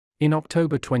In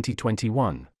October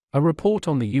 2021, a report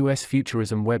on the US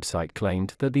Futurism website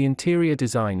claimed that the interior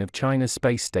design of China's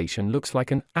space station looks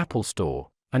like an Apple store,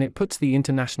 and it puts the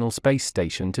International Space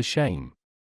Station to shame.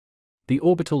 The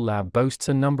orbital lab boasts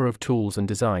a number of tools and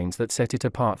designs that set it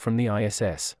apart from the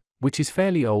ISS, which is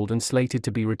fairly old and slated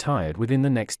to be retired within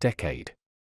the next decade.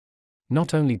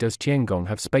 Not only does Tiangong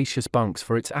have spacious bunks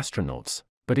for its astronauts,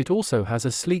 but it also has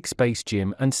a sleek space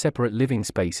gym and separate living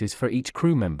spaces for each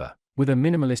crew member, with a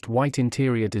minimalist white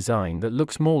interior design that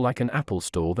looks more like an Apple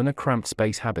store than a cramped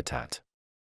space habitat.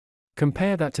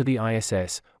 Compare that to the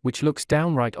ISS, which looks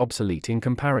downright obsolete in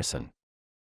comparison.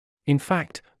 In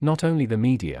fact, not only the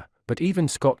media, but even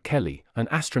Scott Kelly, an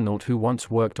astronaut who once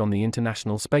worked on the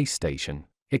International Space Station,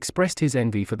 expressed his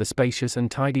envy for the spacious and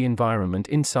tidy environment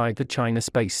inside the China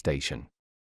space station.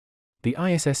 The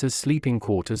ISS's sleeping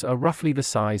quarters are roughly the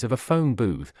size of a phone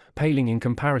booth, paling in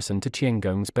comparison to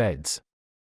Tiangong's beds.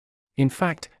 In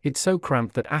fact, it's so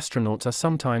cramped that astronauts are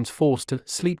sometimes forced to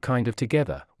sleep kind of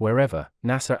together, wherever,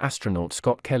 NASA astronaut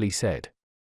Scott Kelly said.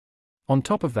 On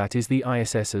top of that is the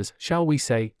ISS's, shall we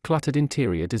say, cluttered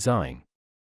interior design.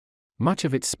 Much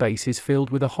of its space is filled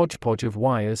with a hodgepodge of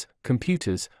wires,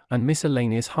 computers, and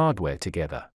miscellaneous hardware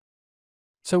together.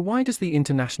 So why does the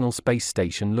International Space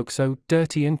Station look so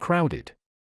dirty and crowded?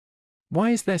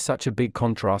 Why is there such a big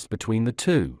contrast between the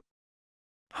two?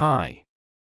 Hi.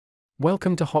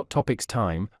 Welcome to Hot Topics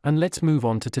time, and let's move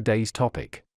on to today's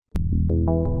topic.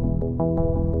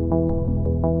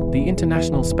 The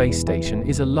International Space Station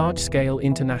is a large-scale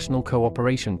international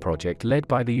cooperation project led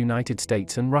by the United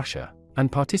States and Russia,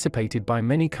 and participated by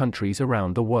many countries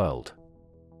around the world.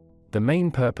 The main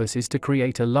purpose is to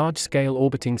create a large-scale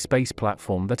orbiting space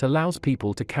platform that allows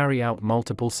people to carry out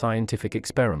multiple scientific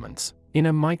experiments in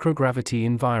a microgravity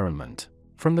environment.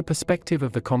 From the perspective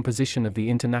of the composition of the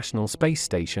International Space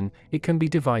Station, it can be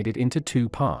divided into two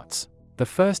parts. The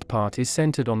first part is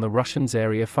centered on the Russian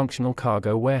Zarya Functional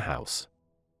Cargo Warehouse,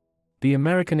 the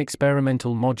American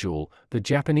Experimental Module, the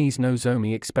Japanese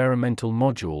Nozomi Experimental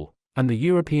Module, and the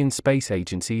European Space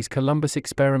Agency's Columbus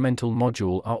Experimental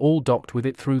Module are all docked with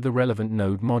it through the relevant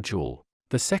node module.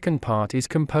 The second part is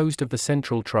composed of the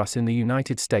Central Truss in the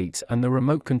United States and the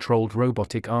remote-controlled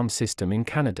robotic arm system in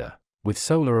Canada, with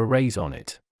solar arrays on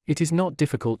it. It is not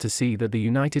difficult to see that the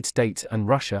United States and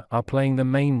Russia are playing the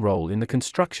main role in the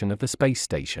construction of the space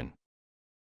station.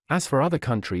 As for other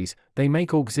countries, they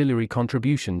make auxiliary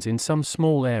contributions in some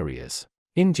small areas.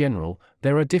 In general,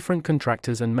 there are different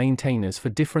contractors and maintainers for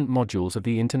different modules of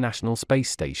the International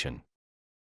Space Station.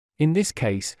 In this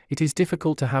case, it is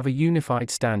difficult to have a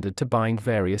unified standard to bind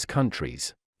various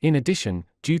countries. In addition,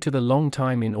 due to the long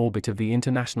time in orbit of the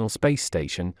International Space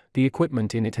Station, the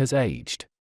equipment in it has aged.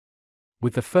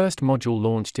 With the first module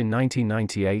launched in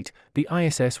 1998, the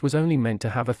ISS was only meant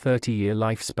to have a 30-year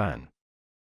lifespan.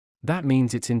 That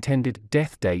means its intended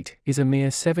death date is a mere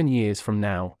 7 years from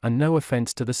now, and no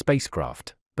offense to the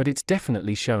spacecraft, but it's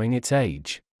definitely showing its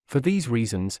age. For these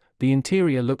reasons, the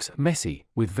interior looks messy,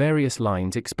 with various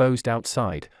lines exposed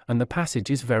outside, and the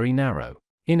passage is very narrow.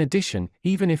 In addition,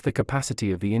 even if the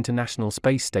capacity of the International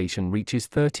Space Station reaches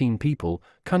 13 people,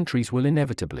 countries will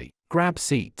inevitably grab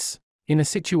seats. In a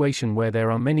situation where there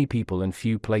are many people and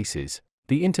few places,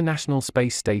 the International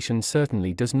Space Station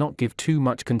certainly does not give too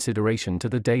much consideration to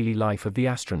the daily life of the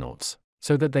astronauts,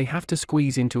 so that they have to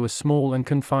squeeze into a small and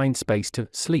confined space to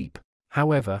sleep.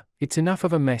 However, it's enough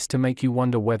of a mess to make you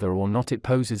wonder whether or not it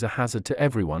poses a hazard to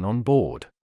everyone on board.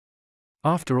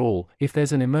 After all, if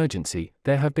there's an emergency,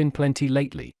 there have been plenty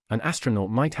lately. An astronaut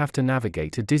might have to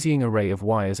navigate a dizzying array of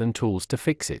wires and tools to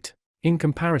fix it. In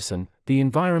comparison, the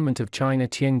environment of China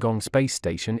Tiangong Space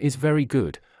Station is very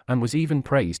good, and was even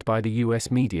praised by the US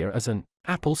media as an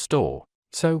Apple store.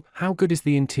 So, how good is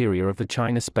the interior of the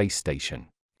China Space Station?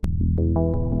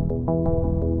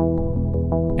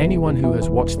 Anyone who has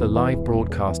watched the live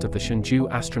broadcast of the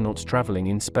Shenzhou astronauts traveling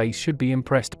in space should be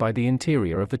impressed by the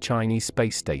interior of the Chinese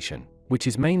space station, which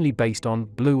is mainly based on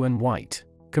blue and white,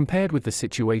 compared with the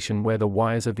situation where the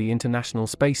wires of the International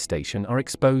Space Station are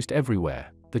exposed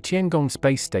everywhere. The Tiangong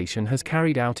Space Station has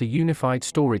carried out a unified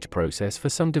storage process for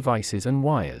some devices and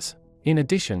wires. In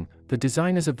addition, the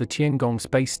designers of the Tiangong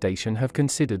Space Station have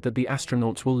considered that the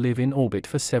astronauts will live in orbit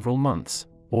for several months,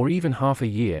 or even half a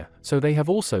year, so they have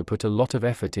also put a lot of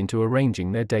effort into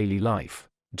arranging their daily life.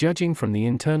 Judging from the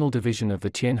internal division of the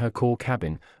Tianhe core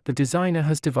cabin, the designer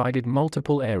has divided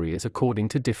multiple areas according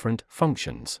to different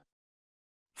functions.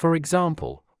 For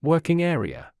example, working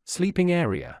area, sleeping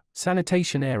area,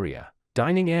 sanitation area,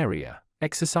 dining area,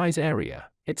 exercise area,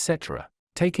 etc.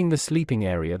 Taking the sleeping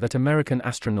area that American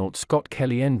astronaut Scott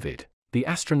Kelly envied, The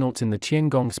astronauts in the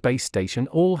Tiangong space station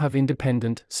all have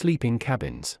independent, sleeping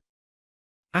cabins.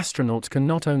 Astronauts can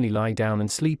not only lie down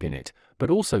and sleep in it, but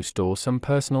also store some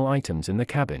personal items in the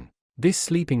cabin. This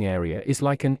sleeping area is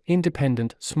like an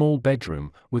independent, small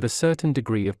bedroom, with a certain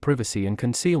degree of privacy and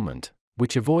concealment,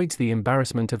 which avoids the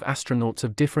embarrassment of astronauts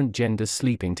of different genders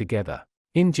sleeping together.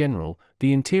 In general,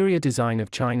 the interior design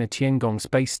of China Tiangong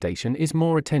space station is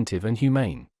more attentive and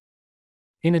humane.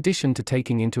 In addition to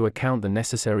taking into account the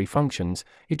necessary functions,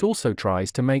 it also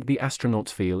tries to make the astronauts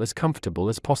feel as comfortable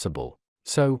as possible.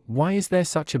 So, why is there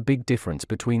such a big difference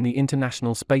between the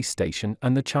International Space Station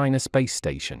and the China Space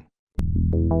Station?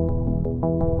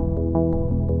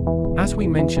 As we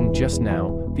mentioned just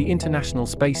now, the International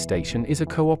Space Station is a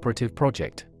cooperative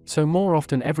project, so more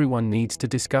often everyone needs to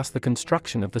discuss the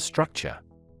construction of the structure.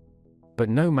 But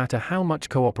no matter how much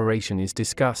cooperation is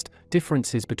discussed,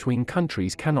 differences between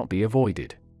countries cannot be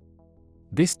avoided.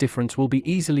 This difference will be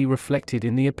easily reflected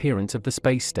in the appearance of the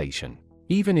space station.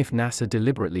 Even if NASA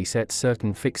deliberately sets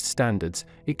certain fixed standards,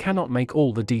 it cannot make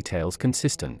all the details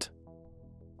consistent.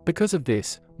 Because of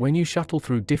this, when you shuttle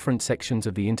through different sections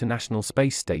of the International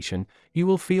Space Station, you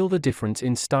will feel the difference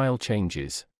in style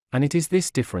changes, and it is this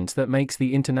difference that makes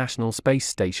the International Space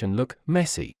Station look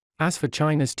messy. As for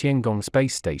China's Tiangong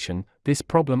Space Station, this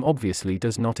problem obviously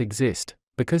does not exist,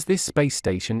 because this space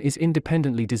station is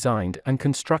independently designed and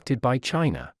constructed by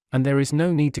China, and there is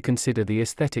no need to consider the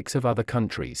aesthetics of other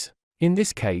countries. In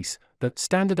this case, the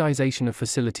standardization of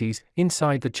facilities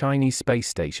inside the Chinese space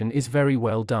station is very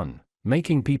well done,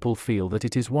 making people feel that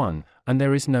it is one, and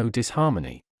there is no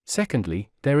disharmony. Secondly,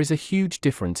 there is a huge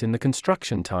difference in the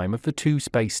construction time of the two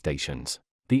space stations.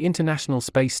 The International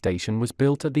Space Station was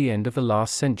built at the end of the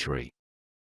last century.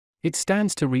 It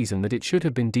stands to reason that it should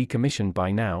have been decommissioned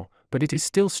by now, but it is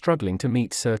still struggling to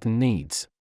meet certain needs.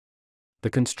 The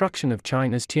construction of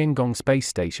China's Tiangong Space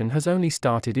Station has only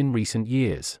started in recent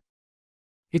years.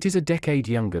 It is a decade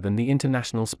younger than the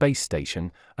International Space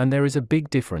Station, and there is a big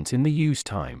difference in the use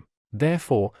time.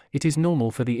 Therefore, it is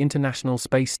normal for the International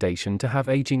Space Station to have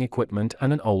aging equipment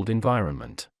and an old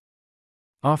environment.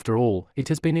 After all, it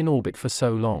has been in orbit for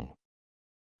so long.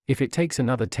 If it takes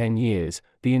another 10 years,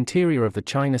 the interior of the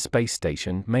China Space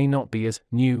Station may not be as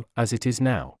new as it is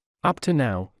now. Up to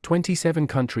now, 27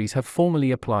 countries have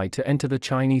formally applied to enter the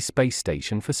Chinese space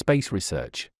station for space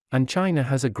research, and China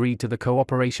has agreed to the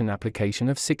cooperation application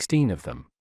of 16 of them.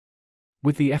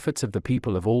 With the efforts of the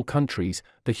people of all countries,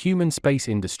 the human space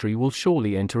industry will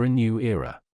surely enter a new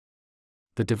era.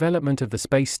 The development of the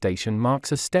space station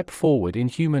marks a step forward in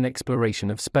human exploration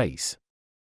of space.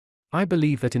 I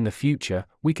believe that in the future,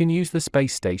 we can use the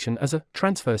space station as a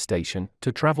transfer station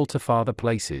to travel to farther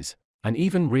places, and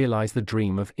even realize the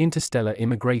dream of interstellar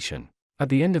immigration. At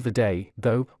the end of the day,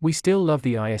 though, we still love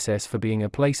the ISS for being a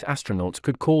place astronauts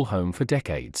could call home for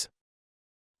decades.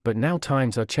 But now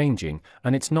times are changing,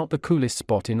 and it's not the coolest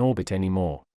spot in orbit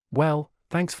anymore. Well,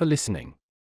 thanks for listening.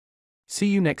 See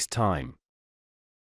you next time.